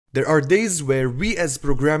There are days where we as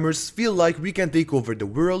programmers feel like we can take over the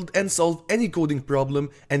world and solve any coding problem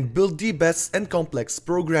and build the best and complex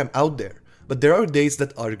program out there. But there are days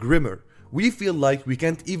that are grimmer. We feel like we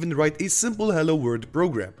can't even write a simple hello world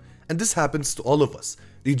program. And this happens to all of us.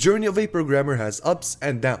 The journey of a programmer has ups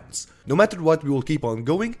and downs. No matter what, we will keep on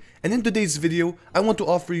going, and in today's video, I want to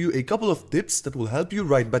offer you a couple of tips that will help you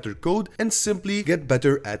write better code and simply get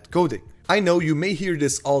better at coding. I know you may hear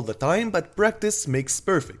this all the time, but practice makes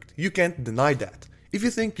perfect. You can't deny that. If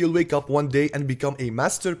you think you'll wake up one day and become a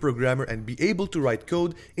master programmer and be able to write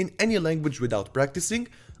code in any language without practicing,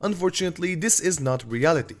 unfortunately, this is not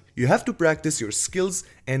reality. You have to practice your skills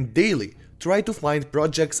and daily try to find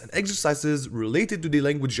projects and exercises related to the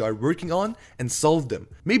language you are working on and solve them.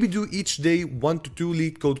 Maybe do each day 1 to 2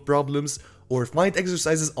 lead code problems, or find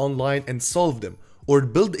exercises online and solve them, or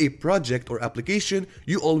build a project or application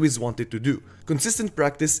you always wanted to do. Consistent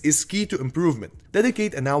practice is key to improvement.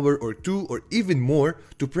 Dedicate an hour or two or even more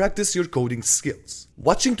to practice your coding skills.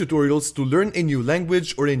 Watching tutorials to learn a new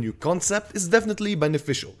language or a new concept is definitely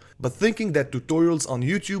beneficial, but thinking that tutorials on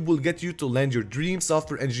YouTube will get you to land your dream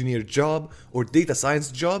software engineer job or data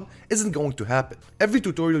science job isn't going to happen. Every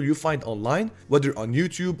tutorial you find online, whether on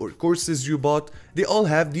YouTube or courses you bought, they all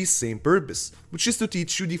have the same purpose, which is to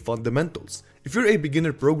teach you the fundamentals. If you're a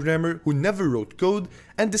beginner programmer who never wrote code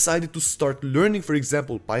and decided to start learning, for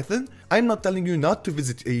example, Python, I'm not telling you not to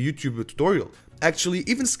visit a YouTube tutorial. Actually,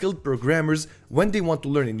 even skilled programmers, when they want to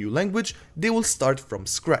learn a new language, they will start from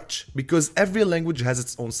scratch, because every language has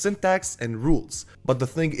its own syntax and rules. But the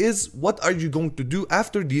thing is, what are you going to do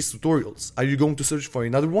after these tutorials? Are you going to search for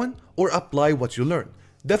another one or apply what you learn?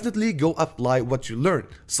 Definitely go apply what you learn,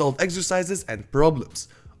 solve exercises and problems.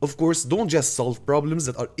 Of course, don't just solve problems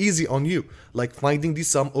that are easy on you, like finding the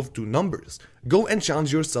sum of two numbers. Go and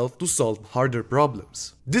challenge yourself to solve harder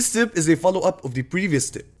problems. This tip is a follow-up of the previous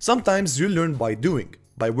tip. Sometimes you learn by doing,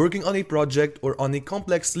 by working on a project or on a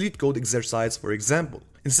complex lead code exercise, for example.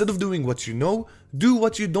 Instead of doing what you know, do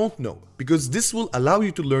what you don't know, because this will allow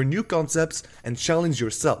you to learn new concepts and challenge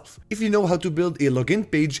yourself. If you know how to build a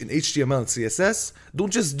login page in HTML and CSS,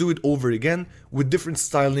 don't just do it over again with different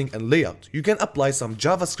styling and layout. You can apply some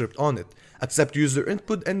JavaScript on it, accept user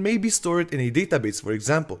input, and maybe store it in a database, for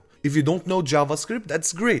example. If you don't know JavaScript,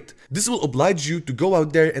 that's great. This will oblige you to go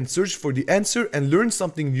out there and search for the answer and learn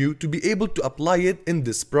something new to be able to apply it in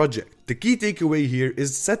this project. The key takeaway here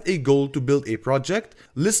is set a goal to build a project,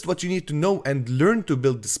 list what you need to know and learn to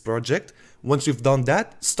build this project. Once you've done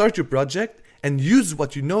that, start your project and use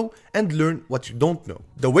what you know and learn what you don't know.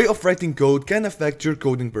 The way of writing code can affect your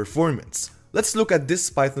coding performance. Let's look at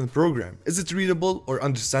this Python program. Is it readable or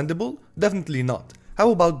understandable? Definitely not.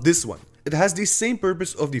 How about this one? It has the same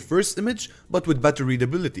purpose of the first image, but with better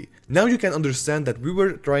readability. Now you can understand that we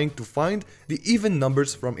were trying to find the even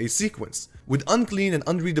numbers from a sequence. With unclean and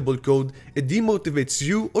unreadable code, it demotivates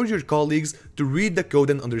you or your colleagues to read the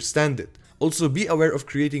code and understand it. Also, be aware of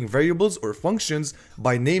creating variables or functions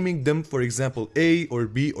by naming them, for example, A or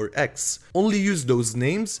B or X. Only use those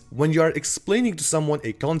names when you are explaining to someone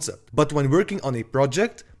a concept. But when working on a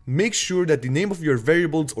project, make sure that the name of your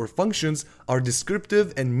variables or functions are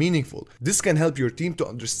descriptive and meaningful. This can help your team to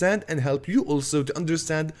understand and help you also to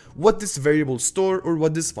understand what this variable store or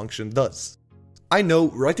what this function does. I know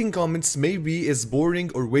writing comments maybe is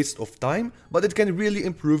boring or waste of time, but it can really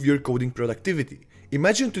improve your coding productivity.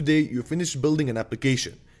 Imagine today you finish building an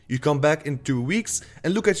application. You come back in 2 weeks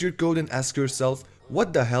and look at your code and ask yourself,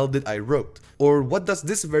 what the hell did I wrote? Or what does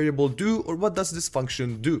this variable do, or what does this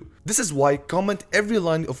function do? This is why comment every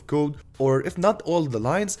line of code, or if not all the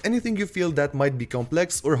lines, anything you feel that might be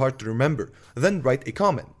complex or hard to remember. Then write a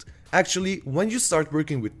comment. Actually, when you start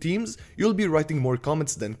working with teams, you'll be writing more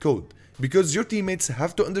comments than code, because your teammates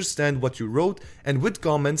have to understand what you wrote, and with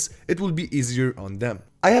comments, it will be easier on them.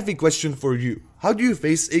 I have a question for you. How do you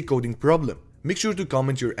face a coding problem? Make sure to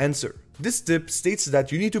comment your answer. This tip states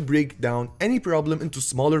that you need to break down any problem into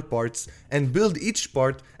smaller parts and build each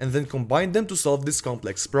part and then combine them to solve this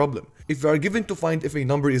complex problem. If you are given to find if a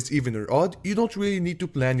number is even or odd, you don't really need to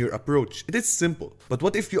plan your approach. It is simple. But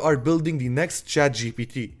what if you are building the next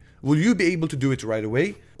ChatGPT? Will you be able to do it right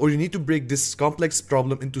away? Or you need to break this complex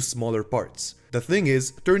problem into smaller parts? The thing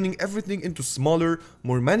is, turning everything into smaller,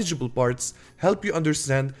 more manageable parts help you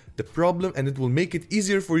understand the problem, and it will make it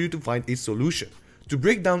easier for you to find a solution. To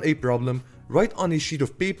break down a problem, write on a sheet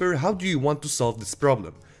of paper how do you want to solve this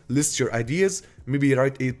problem. List your ideas, maybe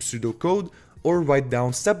write a pseudocode, or write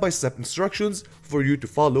down step-by-step instructions for you to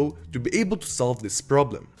follow to be able to solve this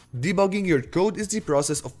problem. Debugging your code is the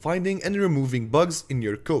process of finding and removing bugs in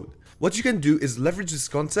your code. What you can do is leverage this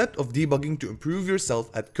concept of debugging to improve yourself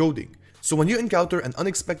at coding. So when you encounter an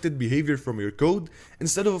unexpected behavior from your code,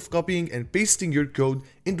 instead of copying and pasting your code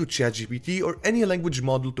into ChatGPT or any language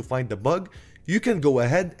model to find the bug, you can go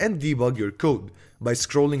ahead and debug your code by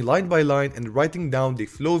scrolling line by line and writing down the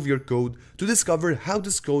flow of your code to discover how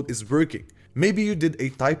this code is working. Maybe you did a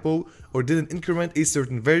typo or didn't increment a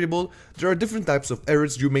certain variable. There are different types of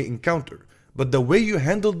errors you may encounter, but the way you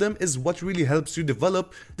handle them is what really helps you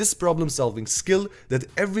develop this problem-solving skill that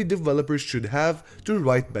every developer should have to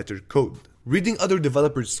write better code. Reading other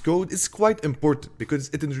developers' code is quite important because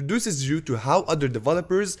it introduces you to how other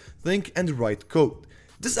developers think and write code.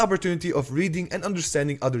 This opportunity of reading and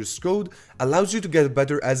understanding others' code allows you to get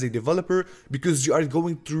better as a developer because you are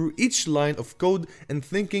going through each line of code and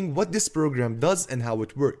thinking what this program does and how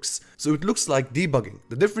it works. So it looks like debugging.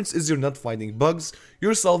 The difference is you're not finding bugs,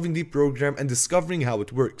 you're solving the program and discovering how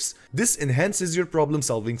it works. This enhances your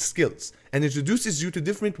problem-solving skills and introduces you to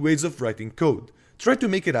different ways of writing code. Try to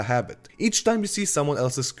make it a habit. Each time you see someone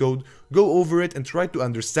else's code, go over it and try to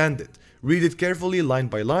understand it. Read it carefully line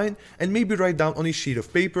by line and maybe write down on a sheet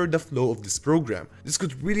of paper the flow of this program. This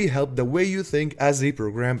could really help the way you think as a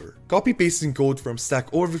programmer. Copy-pasting code from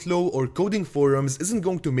Stack Overflow or coding forums isn't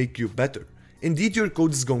going to make you better. Indeed, your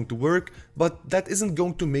code is going to work, but that isn't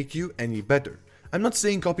going to make you any better. I'm not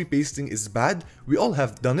saying copy-pasting is bad, we all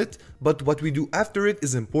have done it, but what we do after it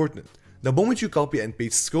is important. The moment you copy and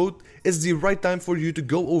paste code is the right time for you to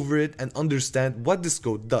go over it and understand what this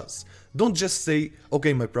code does. Don't just say,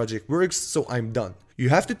 okay, my project works, so I'm done. You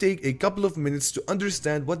have to take a couple of minutes to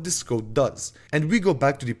understand what this code does. And we go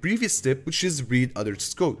back to the previous tip, which is read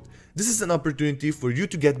others' code. This is an opportunity for you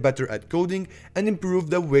to get better at coding and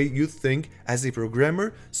improve the way you think as a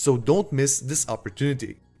programmer, so don't miss this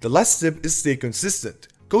opportunity. The last tip is stay consistent.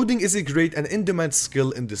 Coding is a great and in-demand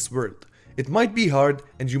skill in this world. It might be hard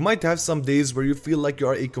and you might have some days where you feel like you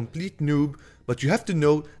are a complete noob, but you have to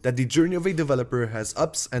know that the journey of a developer has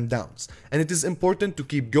ups and downs, and it is important to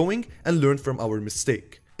keep going and learn from our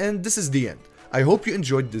mistake. And this is the end. I hope you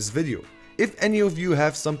enjoyed this video. If any of you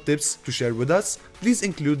have some tips to share with us, please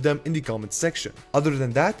include them in the comment section. Other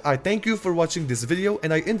than that, I thank you for watching this video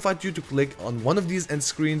and I invite you to click on one of these end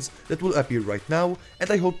screens that will appear right now, and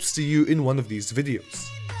I hope to see you in one of these videos.